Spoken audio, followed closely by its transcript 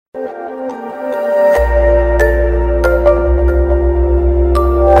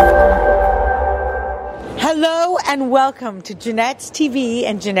Hello and welcome to Jeanette's TV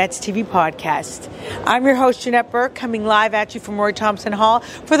and Jeanette's TV podcast. I'm your host, Jeanette Burke, coming live at you from Roy Thompson Hall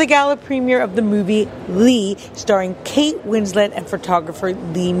for the gala premiere of the movie Lee, starring Kate Winslet and photographer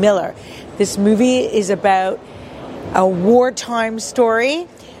Lee Miller. This movie is about a wartime story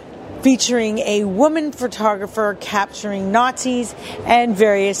featuring a woman photographer capturing Nazis and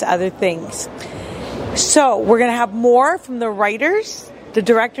various other things. So we're going to have more from the writers, the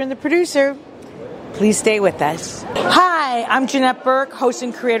director, and the producer. Please stay with us. Hi, I'm Jeanette Burke, host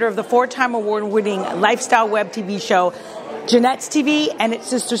and creator of the 4-time award-winning lifestyle web TV show, Jeanette's TV, and its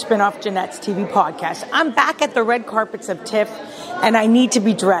sister spinoff, Jeanette's TV podcast. I'm back at the red carpets of TIFF, and I need to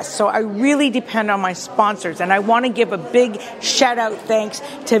be dressed, so I really depend on my sponsors. And I want to give a big shout-out thanks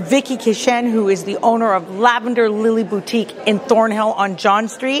to Vicky Kishen, who is the owner of Lavender Lily Boutique in Thornhill on John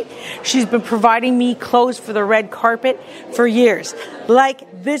Street. She's been providing me clothes for the red carpet for years,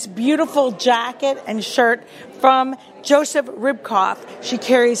 like this beautiful jacket and shirt from Joseph Ribkoff. She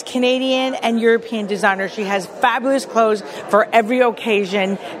carries Canadian and European designers. She has fabulous clothes for every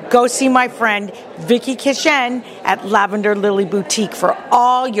occasion. Go see my friend Vicky Kishen at Lavender Lily Boutique for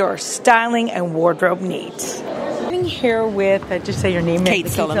all your styling and wardrobe needs. I'm here with, just say your name. Kate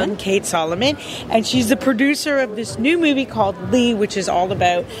Solomon. Kate Solomon. And she's the producer of this new movie called Lee, which is all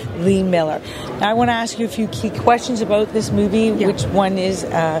about Lee Miller. Now, I want to ask you a few key questions about this movie. Yeah. Which one is...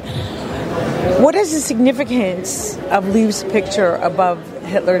 what is the significance of Lee's picture above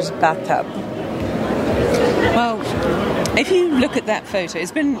Hitler's bathtub? Well, if you look at that photo,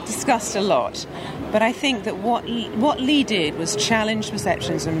 it's been discussed a lot, but I think that what Lee did was challenge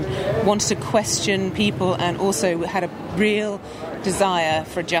perceptions and wanted to question people, and also had a real desire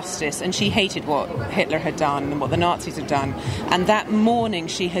for justice, and she hated what Hitler had done and what the Nazis had done. And that morning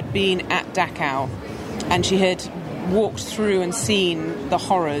she had been at Dachau, and she had walked through and seen the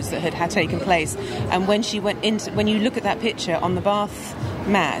horrors that had taken place. And when she went into, when you look at that picture, on the bath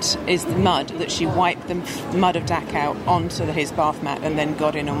mat is the mud that she wiped the mud of Dachau onto his bath mat and then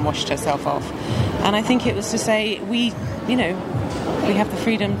got in and washed herself off. And I think it was to say, we have the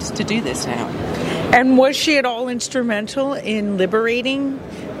freedom to do this now. And was she at all instrumental in liberating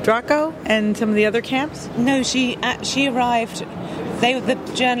Dachau and some of the other camps? No, she arrived. The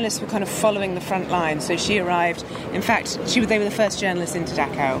journalists were kind of following the front line, so she arrived. In fact, they were the first journalists into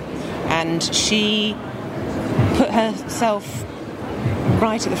Dachau, and she put herself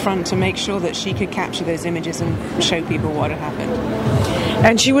right at the front to make sure that she could capture those images and show people what had happened.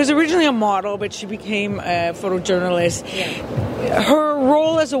 And she was originally a model, but she became a photojournalist. Yeah. Her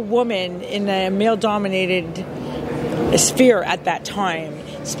role as a woman in a male-dominated sphere at that time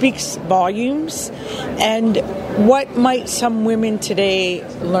speaks volumes. And what might some women today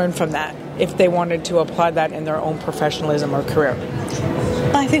learn from that if they wanted to apply that in their own professionalism or career?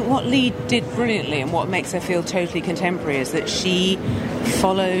 I think what Lee did brilliantly, and what makes her feel totally contemporary, is that she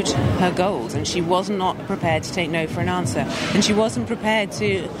followed her goals, and she was not prepared to take no for an answer, and she wasn't prepared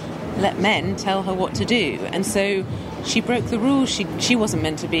to let men tell her what to do. And so she broke the rules. She wasn't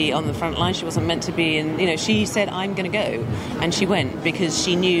meant to be on the front line. She wasn't meant to be in, she said, I'm going to go. And she went because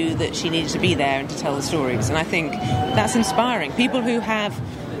she knew that she needed to be there and to tell the stories. And I think that's inspiring. People who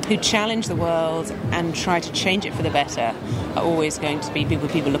challenge the world and try to change it for the better are always going to be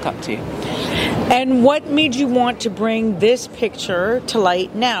people look up to. And what made you want to bring this picture to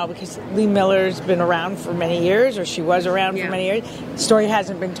light now? Because Lee Miller's been around for many years, or she was around for many years. The story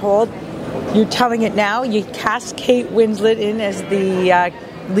hasn't been told. You're telling it now. You cast Kate Winslet in as the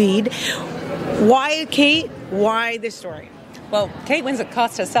lead. Why Kate? Why this story? Well, Kate Winslet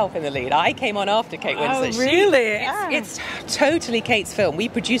cast herself in the lead. I came on after Kate Winslet. Oh, really? It's totally Kate's film. We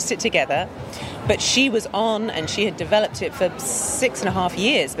produced it together, but she was on and she had developed it for 6.5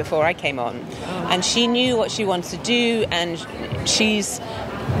 years before I came on. Oh. And she knew what she wanted to do, and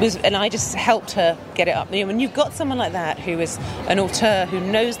and I just helped her get it up. When you've got someone like that who is an auteur, who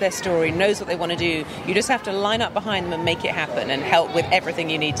knows their story, knows what they want to do, you just have to line up behind them and make it happen and help with everything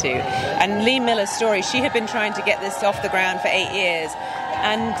you need to. And Lee Miller's story, she had been trying to get this off the ground for 8 years,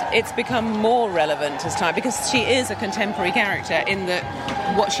 and it's become more relevant as time, because she is a contemporary character in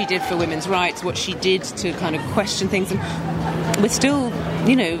that what she did for women's rights, what she did to kind of question things. And we're still,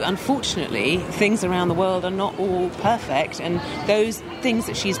 unfortunately, things around the world are not all perfect, and those things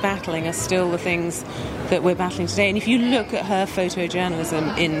that she's battling are still the things that we're battling today. And if you look at her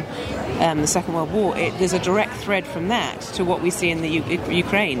photojournalism in the Second World War, there's a direct thread from that to what we see in the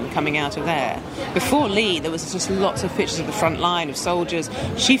Ukraine coming out of there. Before Lee, there was just lots of pictures of the front line, of soldiers.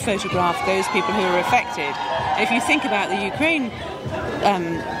 She photographed those people who were affected. And if you think about the Ukraine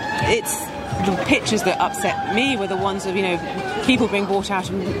it's the pictures that upset me were the ones of, people being brought out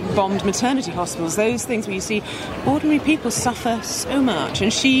and bombed maternity hospitals. Those things where you see ordinary people suffer so much.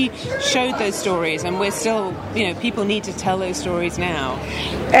 And she showed those stories, and we're still, people need to tell those stories now.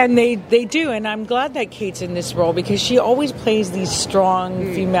 And they do, and I'm glad that Kate's in this role because she always plays these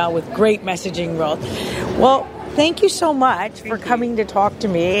strong female with great messaging roles. Well, thank you so much for coming to talk to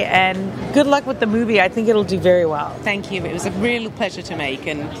me, and good luck with the movie. I think it'll do very well. Thank you. It was a real pleasure to make,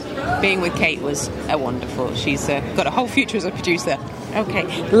 and being with Kate was wonderful. She's got a whole future as a producer.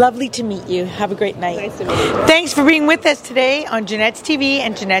 Okay. Lovely to meet you. Have a great night. Nice to meet you. Thanks for being with us today on Jeanette's TV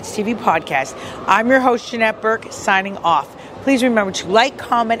and Jeanette's TV Podcast. I'm your host, Jeanette Burke, signing off. Please remember to like,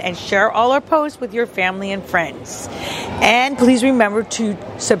 comment, and share all our posts with your family and friends. And please remember to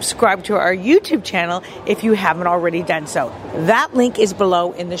subscribe to our YouTube channel if you haven't already done so. That link is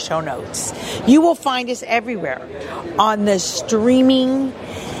below in the show notes. You will find us everywhere on the streaming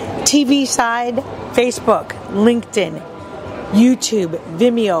TV side, Facebook, LinkedIn, YouTube,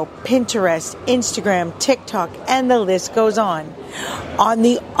 Vimeo, Pinterest, Instagram, TikTok, and the list goes on. On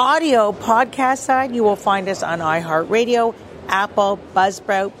the audio podcast side, you will find us on iHeartRadio, Apple,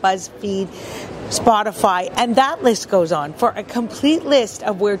 Buzzsprout, BuzzFeed, Spotify, and that list goes on. For a complete list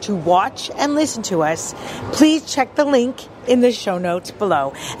of where to watch and listen to us, please check the link in the show notes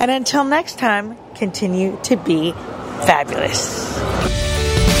below. And until next time, continue to be fabulous.